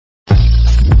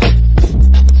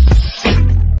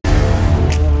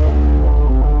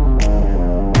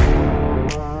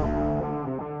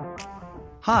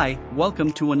Hi,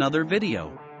 welcome to another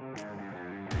video.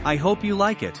 I hope you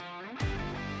like it.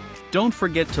 Don't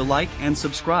forget to like and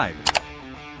subscribe.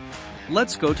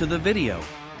 Let's go to the video.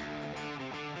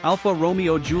 Alfa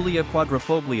Romeo Giulia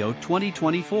Quadrifoglio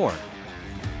 2024.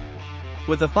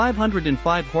 With a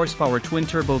 505 horsepower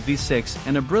twin-turbo V6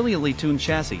 and a brilliantly tuned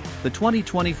chassis, the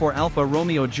 2024 Alfa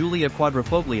Romeo Giulia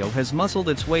Quadrifoglio has muscled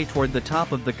its way toward the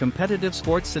top of the competitive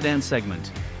sports sedan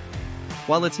segment.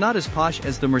 While it's not as posh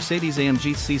as the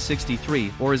Mercedes-AMG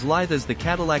C63 or as lithe as the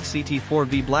Cadillac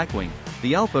CT4V Blackwing,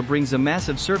 the Alfa brings a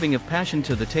massive serving of passion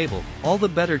to the table, all the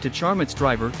better to charm its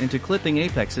driver into clipping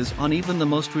apexes on even the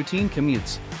most routine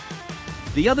commutes.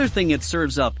 The other thing it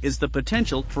serves up is the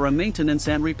potential for a maintenance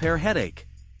and repair headache.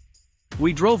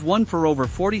 We drove one for over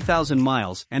 40,000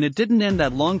 miles and it didn't end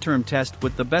that long-term test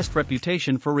with the best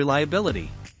reputation for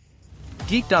reliability.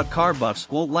 Geek.car buffs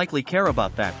won't likely care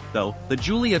about that, though. The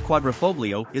Giulia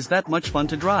Quadrifoglio is that much fun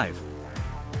to drive.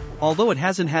 Although it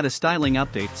hasn't had a styling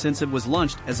update since it was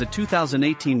launched as a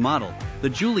 2018 model, the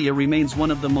Giulia remains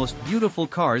one of the most beautiful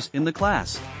cars in the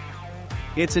class.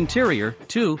 Its interior,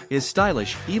 too, is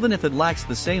stylish, even if it lacks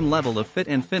the same level of fit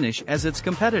and finish as its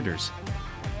competitors.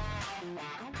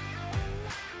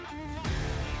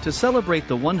 To celebrate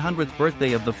the 100th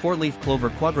birthday of the four-leaf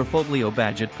clover Quadrifoglio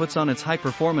badge it puts on its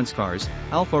high-performance cars,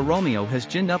 Alfa Romeo has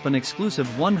ginned up an exclusive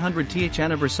 100th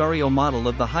Anniversario model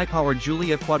of the high-powered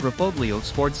Giulia Quadrifoglio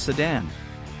sports sedan.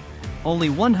 Only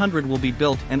 100 will be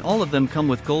built and all of them come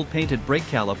with gold-painted brake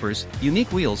calipers,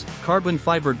 unique wheels, carbon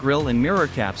fiber grille and mirror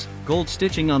caps, gold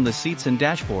stitching on the seats and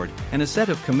dashboard, and a set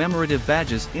of commemorative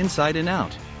badges inside and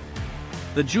out.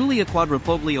 The Giulia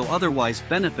Quadrifoglio otherwise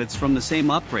benefits from the same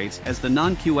upgrades as the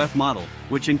non-QF model,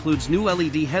 which includes new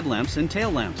LED headlamps and tail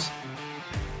lamps.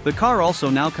 The car also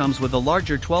now comes with a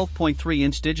larger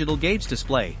 12.3-inch digital gauge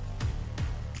display.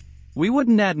 We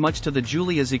wouldn't add much to the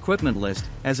Giulia's equipment list,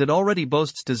 as it already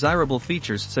boasts desirable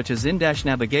features such as in-dash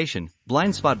navigation,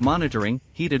 blind spot monitoring,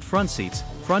 heated front seats,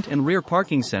 front and rear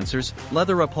parking sensors,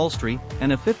 leather upholstery,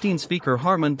 and a 15-speaker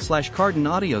Harman/Kardon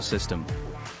audio system.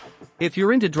 If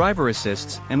you're into driver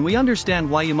assists, and we understand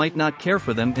why you might not care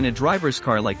for them in a driver's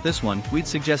car like this one, we'd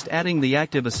suggest adding the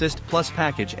Active Assist Plus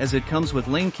package as it comes with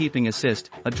lane keeping assist,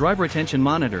 a driver attention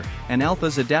monitor, and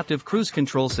Alfa's adaptive cruise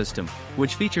control system,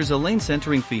 which features a lane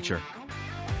centering feature.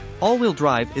 All-wheel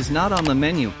drive is not on the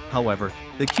menu, however.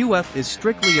 The QF is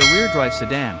strictly a rear-drive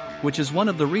sedan, which is one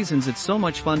of the reasons it's so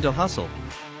much fun to hustle.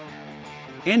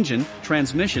 Engine,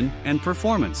 transmission, and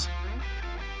performance.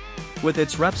 With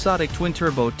its rhapsodic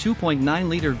twin-turbo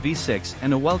 2.9-liter V6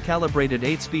 and a well-calibrated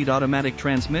 8-speed automatic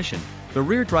transmission, the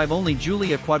rear-drive-only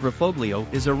Giulia Quadrifoglio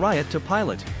is a riot to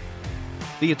pilot.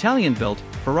 The Italian-built,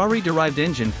 Ferrari-derived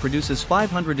engine produces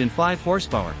 505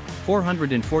 horsepower,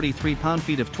 443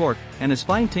 pound-feet of torque, and a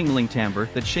spine-tingling timbre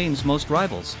that shames most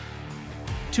rivals.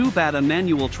 Too bad a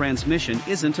manual transmission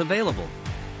isn't available.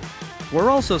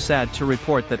 We're also sad to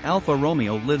report that Alfa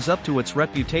Romeo lives up to its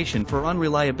reputation for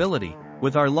unreliability,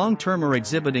 with our long-termer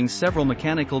exhibiting several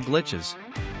mechanical glitches.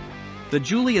 The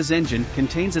Giulia's engine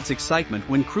contains its excitement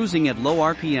when cruising at low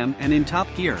RPM and in top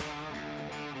gear.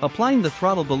 Applying the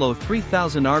throttle below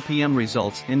 3000 RPM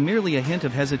results in merely a hint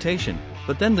of hesitation,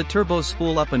 but then the turbos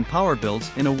spool up and power builds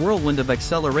in a whirlwind of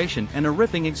acceleration and a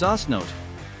ripping exhaust note.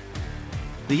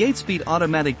 The 8-speed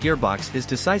automatic gearbox is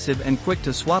decisive and quick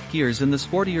to swap gears in the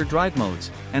sportier drive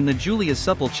modes, and the Giulia's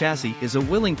supple chassis is a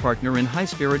willing partner in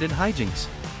high-spirited hijinks.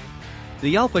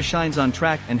 The Alfa shines on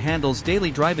track and handles daily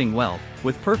driving well,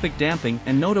 with perfect damping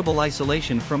and notable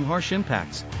isolation from harsh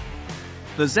impacts.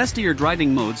 The zestier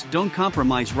driving modes don't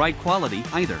compromise ride quality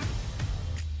either.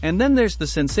 And then there's the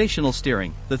sensational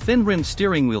steering. The thin-rimmed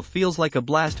steering wheel feels like a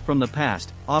blast from the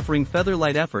past, offering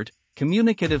feather-light effort,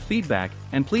 communicative feedback,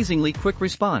 and pleasingly quick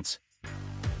response.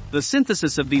 The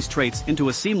synthesis of these traits into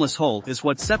a seamless whole is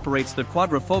what separates the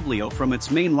Quadrifoglio from its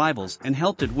main rivals and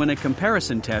helped it win a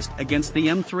comparison test against the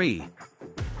M3.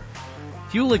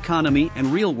 Fuel economy and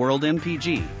real-world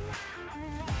MPG.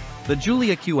 The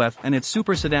Giulia QF and its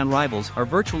super sedan rivals are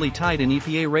virtually tied in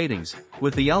EPA ratings,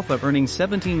 with the Alfa earning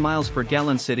 17 miles per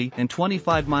gallon city and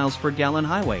 25 miles per gallon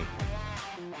highway.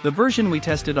 The version we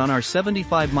tested on our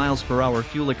 75 miles per hour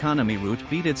fuel economy route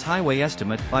beat its highway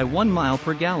estimate by 1 mile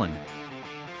per gallon.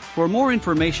 For more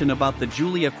information about the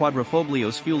Giulia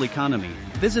Quadrifoglio's fuel economy,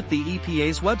 visit the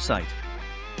EPA's website.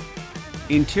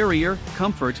 Interior,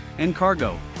 comfort, and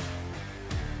cargo.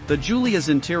 The Giulia's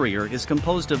interior is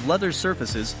composed of leather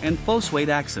surfaces and faux suede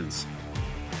accents.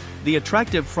 The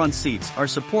attractive front seats are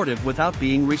supportive without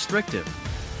being restrictive.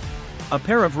 A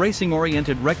pair of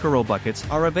racing-oriented Recaro buckets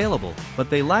are available, but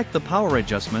they lack the power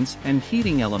adjustments and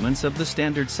heating elements of the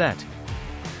standard set.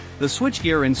 The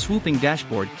switchgear and swooping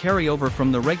dashboard carry over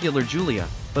from the regular Giulia,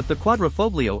 but the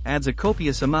Quadrifoglio adds a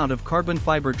copious amount of carbon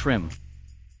fiber trim.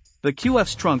 The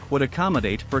QF's trunk would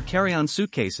accommodate for carry-on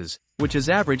suitcases, which is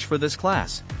average for this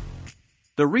class.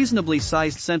 The reasonably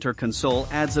sized center console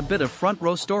adds a bit of front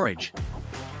row storage.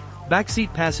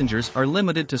 Backseat passengers are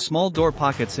limited to small door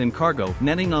pockets in cargo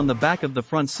netting on the back of the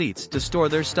front seats to store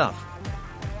their stuff.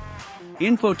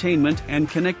 Infotainment and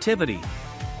connectivity.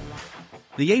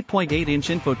 The 8.8-inch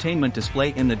infotainment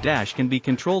display in the dash can be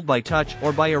controlled by touch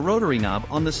or by a rotary knob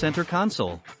on the center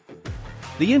console.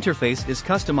 The interface is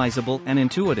customizable and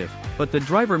intuitive, but the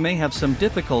driver may have some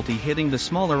difficulty hitting the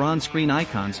smaller on-screen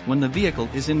icons when the vehicle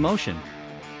is in motion.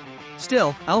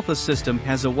 Still, Alfa's system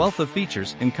has a wealth of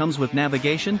features and comes with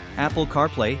navigation, Apple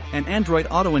CarPlay, and Android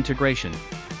Auto integration.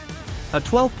 A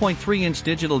 12.3-inch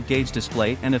digital gauge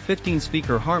display and a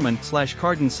 15-speaker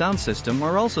Harman/Kardon sound system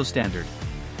are also standard.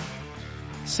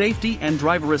 Safety and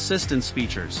driver assistance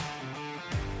features.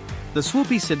 The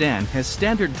swoopy sedan has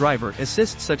standard driver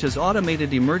assist such as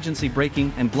automated emergency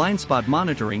braking and blind spot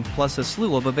monitoring plus a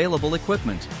slew of available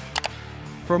equipment.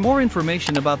 For more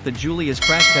information about the Giulia's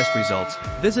crash test results,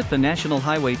 visit the National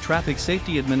Highway Traffic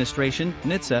Safety Administration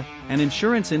 (NHTSA) and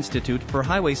Insurance Institute for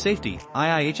Highway Safety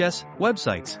 (IIHS)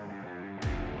 websites.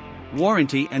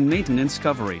 Warranty and maintenance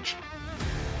coverage.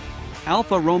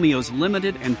 Alfa Romeo's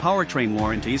limited and powertrain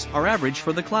warranties are average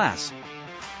for the class.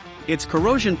 Its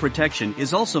corrosion protection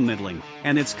is also middling,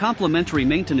 and its complimentary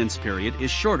maintenance period is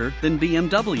shorter than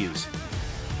BMW's.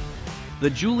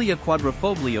 The Giulia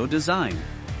Quadrifoglio design.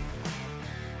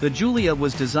 The Giulia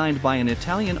was designed by an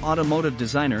Italian automotive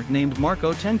designer named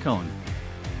Marco Tencone.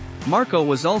 Marco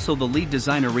was also the lead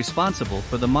designer responsible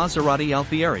for the Maserati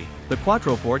Alfieri, the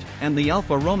Quattroporte, and the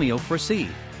Alfa Romeo 4C.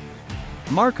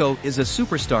 Marco is a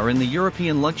superstar in the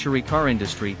European luxury car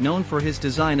industry known for his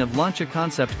design of Lancia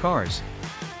concept cars.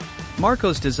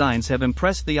 Marco's designs have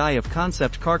impressed the eye of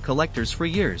concept car collectors for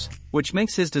years, which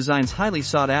makes his designs highly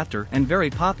sought after and very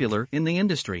popular in the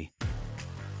industry.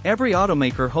 Every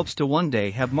automaker hopes to one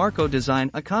day have Marco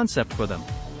design a concept for them.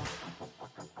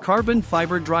 Carbon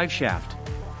fiber drive shaft.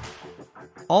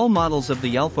 All models of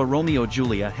the Alfa Romeo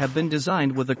Giulia have been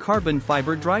designed with a carbon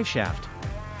fiber drive shaft.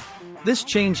 This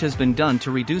change has been done to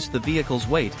reduce the vehicle's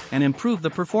weight and improve the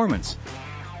performance.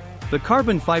 The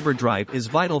carbon fiber drive is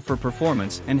vital for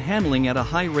performance and handling at a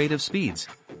high rate of speeds.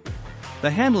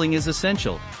 The handling is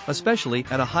essential, especially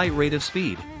at a high rate of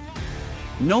speed.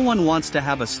 No one wants to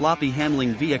have a sloppy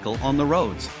handling vehicle on the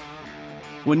roads.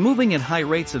 When moving at high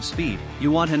rates of speed,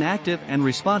 you want an active and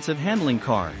responsive handling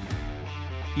car.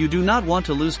 You do not want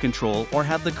to lose control or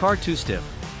have the car too stiff.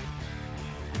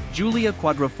 Giulia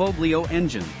Quadrifoglio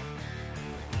engine.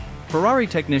 Ferrari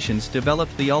technicians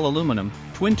developed the all-aluminum,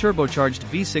 twin-turbocharged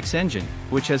V6 engine,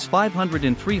 which has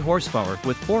 503 horsepower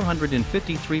with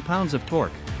 453 pounds of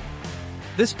torque.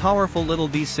 This powerful little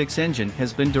V6 engine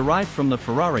has been derived from the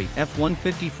Ferrari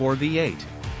F154 V8.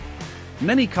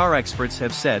 Many car experts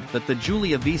have said that the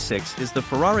Giulia V6 is the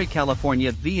Ferrari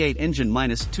California V8 engine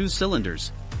minus 2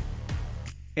 cylinders.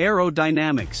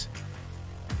 Aerodynamics.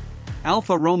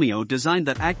 Alfa Romeo designed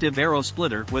that active aero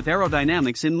splitter with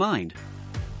aerodynamics in mind.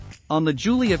 On the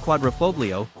Giulia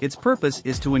Quadrifoglio, its purpose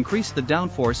is to increase the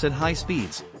downforce at high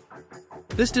speeds.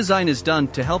 This design is done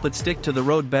to help it stick to the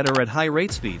road better at high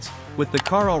rate speeds. With the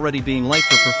car already being light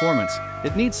for performance,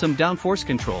 it needs some downforce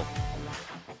control.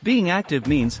 Being active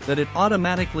means that it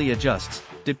automatically adjusts,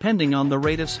 depending on the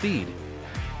rate of speed.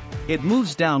 It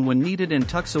moves down when needed and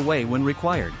tucks away when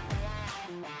required.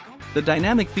 The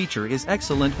dynamic feature is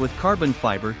excellent with carbon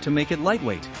fiber to make it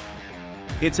lightweight.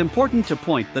 It's important to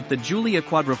point that the Giulia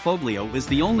Quadrifoglio is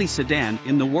the only sedan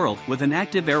in the world with an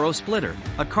active aero splitter,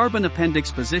 a carbon appendix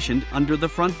positioned under the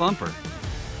front bumper.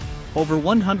 Over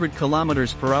 100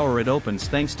 km/h it opens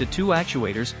thanks to 2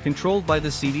 actuators controlled by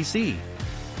the CDC.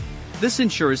 This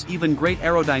ensures even great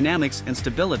aerodynamics and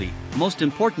stability, most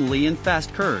importantly in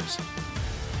fast curves.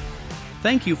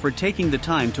 Thank you for taking the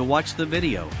time to watch the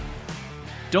video.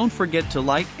 Don't forget to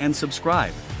like and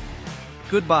subscribe.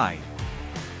 Goodbye.